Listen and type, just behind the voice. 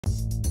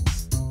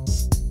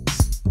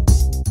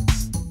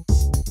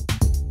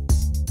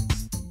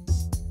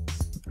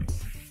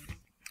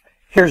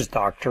Here's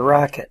Dr.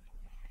 Racket.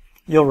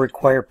 You'll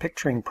require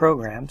picturing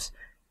programs.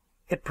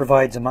 It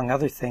provides, among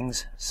other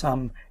things,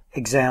 some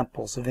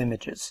examples of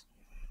images.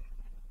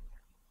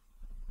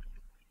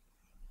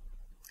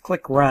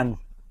 Click Run,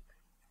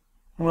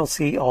 and we'll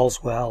see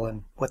all's well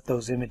and what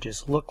those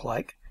images look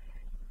like.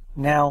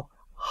 Now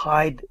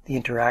hide the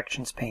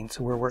interactions pane,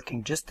 so we're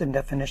working just in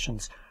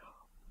definitions.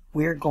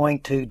 We're going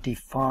to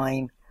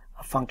define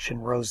a function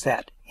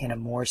rosette in a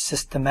more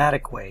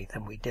systematic way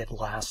than we did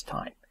last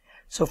time.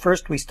 So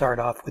first we start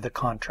off with a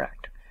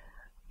contract.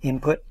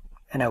 Input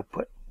and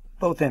output,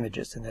 both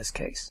images in this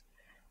case.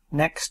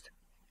 Next,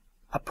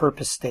 a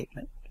purpose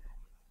statement.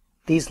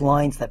 These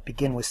lines that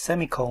begin with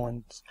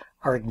semicolons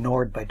are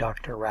ignored by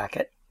Dr.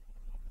 Racket,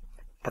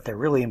 but they're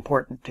really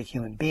important to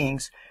human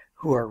beings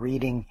who are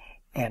reading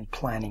and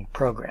planning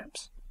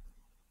programs.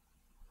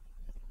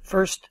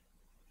 First,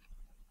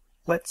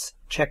 let's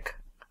check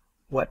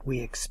what we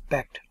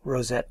expect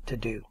Rosette to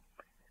do.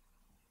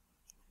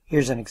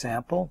 Here's an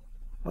example.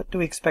 What do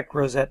we expect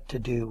Rosette to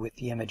do with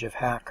the image of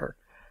hacker?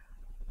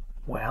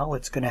 Well,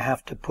 it's going to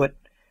have to put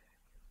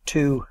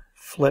two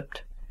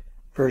flipped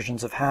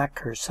versions of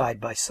hacker side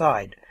by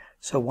side.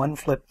 So one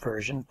flipped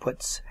version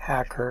puts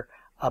hacker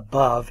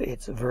above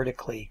its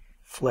vertically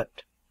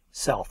flipped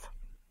self.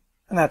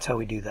 And that's how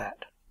we do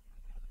that.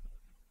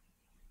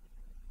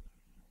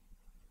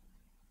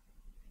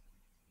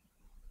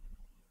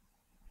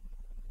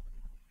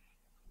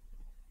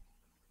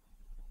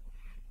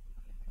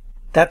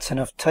 That's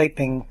enough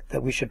typing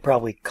that we should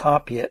probably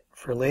copy it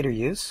for later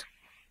use.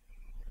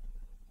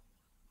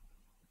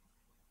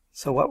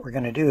 So what we're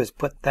going to do is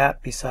put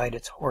that beside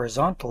its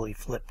horizontally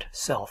flipped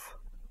self.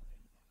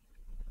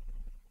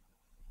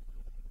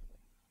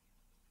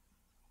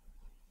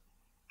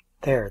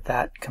 There,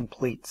 that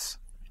completes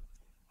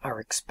our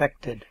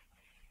expected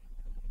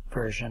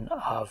version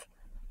of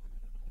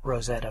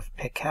Rosette of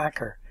Pick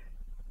Hacker.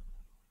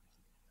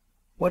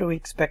 What do we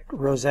expect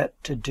Rosette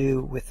to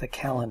do with the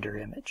calendar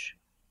image?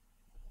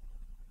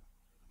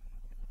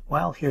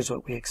 Well, here's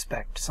what we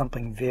expect.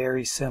 Something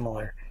very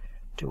similar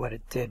to what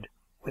it did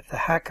with the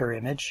hacker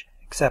image,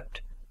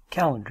 except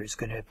calendar is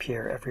going to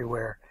appear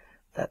everywhere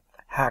that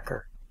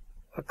hacker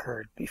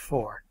occurred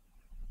before.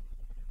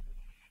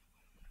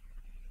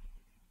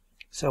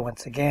 So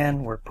once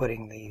again, we're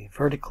putting the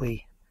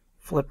vertically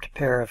flipped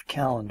pair of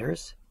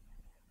calendars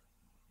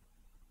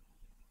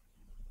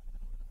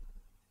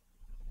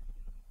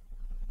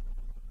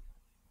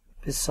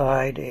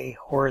beside a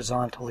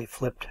horizontally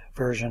flipped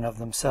version of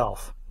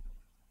themselves.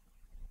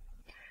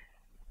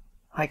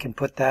 I can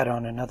put that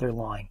on another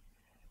line.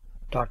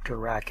 Dr.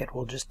 Racket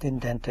will just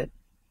indent it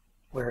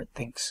where it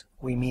thinks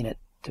we mean it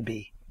to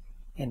be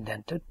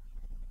indented.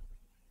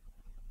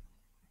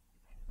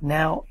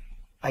 Now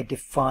I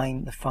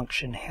define the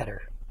function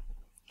header.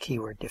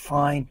 Keyword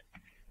define,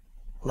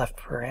 left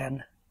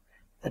paren,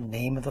 the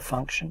name of the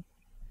function,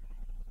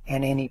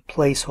 and any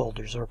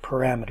placeholders or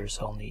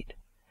parameters I'll need.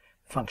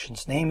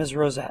 Function's name is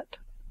Rosette.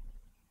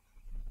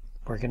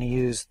 We're going to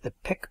use the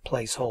pick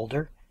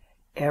placeholder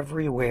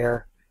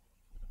everywhere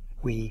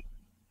we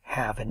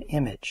have an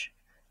image.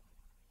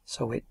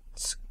 So it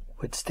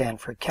would stand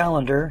for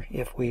calendar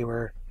if we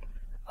were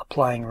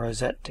applying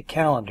Rosette to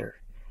calendar.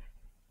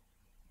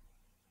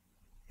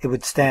 It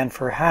would stand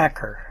for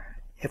hacker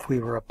if we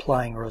were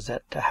applying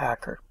Rosette to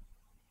hacker.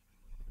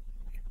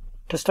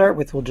 To start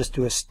with, we'll just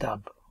do a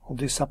stub. We'll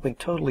do something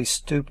totally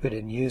stupid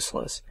and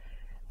useless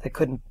that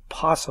couldn't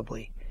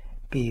possibly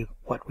be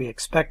what we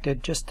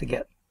expected just to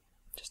get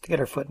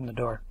our foot in the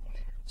door.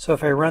 So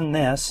if I run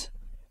this,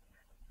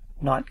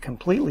 not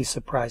completely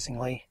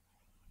surprisingly,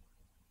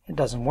 it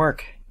doesn't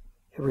work.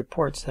 It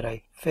reports that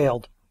I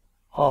failed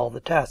all the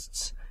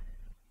tests.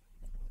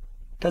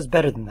 It does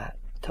better than that.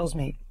 It tells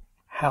me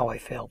how I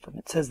failed them.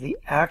 It says the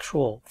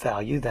actual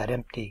value, that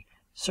empty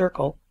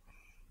circle,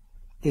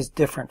 is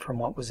different from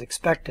what was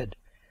expected,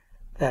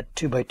 that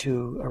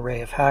 2x2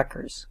 array of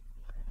hackers.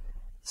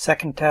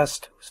 Second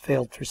test was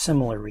failed for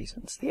similar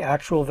reasons. The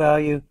actual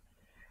value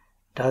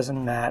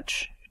doesn't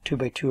match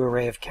 2x2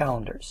 array of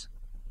calendars.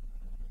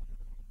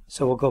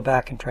 So we'll go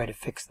back and try to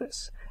fix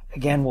this.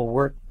 Again, we'll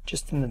work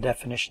just in the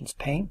definitions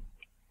pane.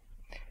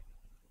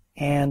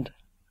 And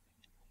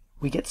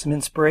we get some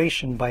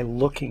inspiration by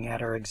looking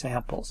at our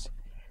examples.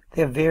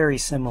 They have very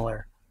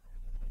similar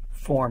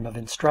form of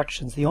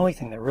instructions. The only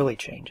thing that really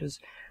changes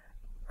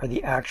are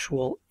the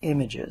actual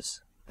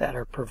images that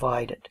are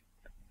provided.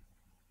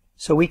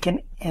 So we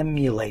can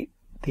emulate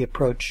the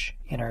approach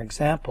in our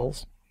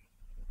examples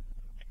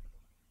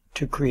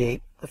to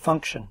create the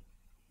function.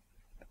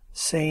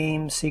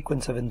 Same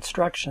sequence of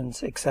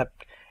instructions,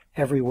 except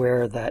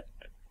everywhere that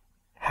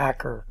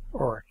hacker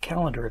or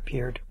calendar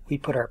appeared, we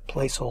put our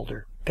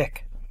placeholder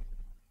pick.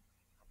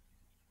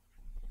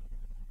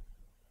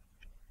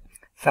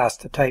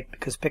 Fast to type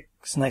because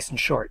pick's nice and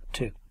short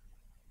too.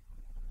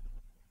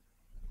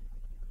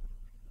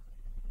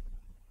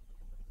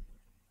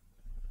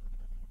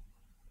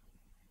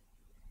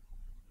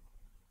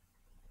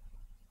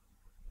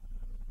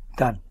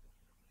 Done.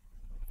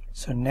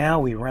 So now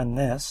we run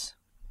this.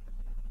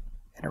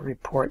 and it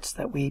reports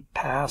that we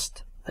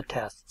passed the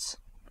tests.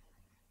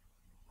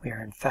 We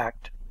are in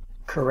fact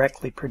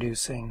correctly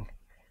producing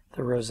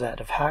the rosette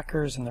of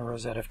hackers and the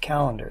rosette of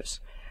calendars.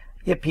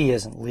 Yippee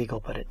isn't legal,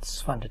 but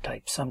it's fun to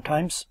type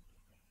sometimes.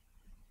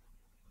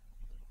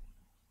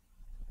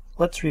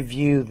 Let's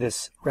review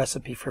this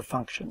recipe for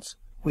functions.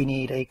 We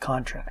need a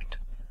contract.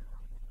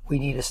 We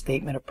need a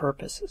statement of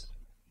purposes.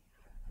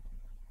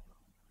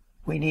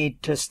 We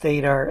need to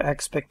state our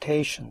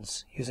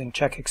expectations using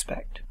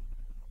check-expect.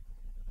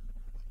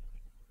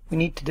 We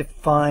need to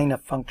define a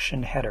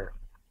function header.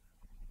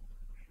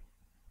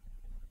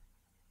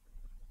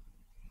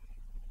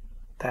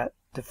 That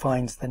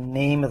defines the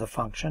name of the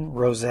function,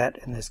 rosette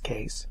in this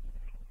case,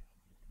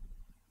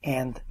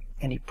 and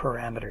any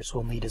parameters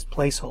we'll need as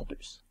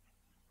placeholders.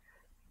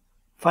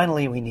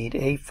 Finally, we need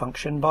a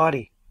function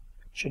body.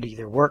 It should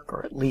either work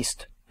or at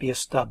least be a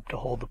stub to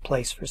hold the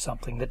place for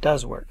something that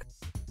does work.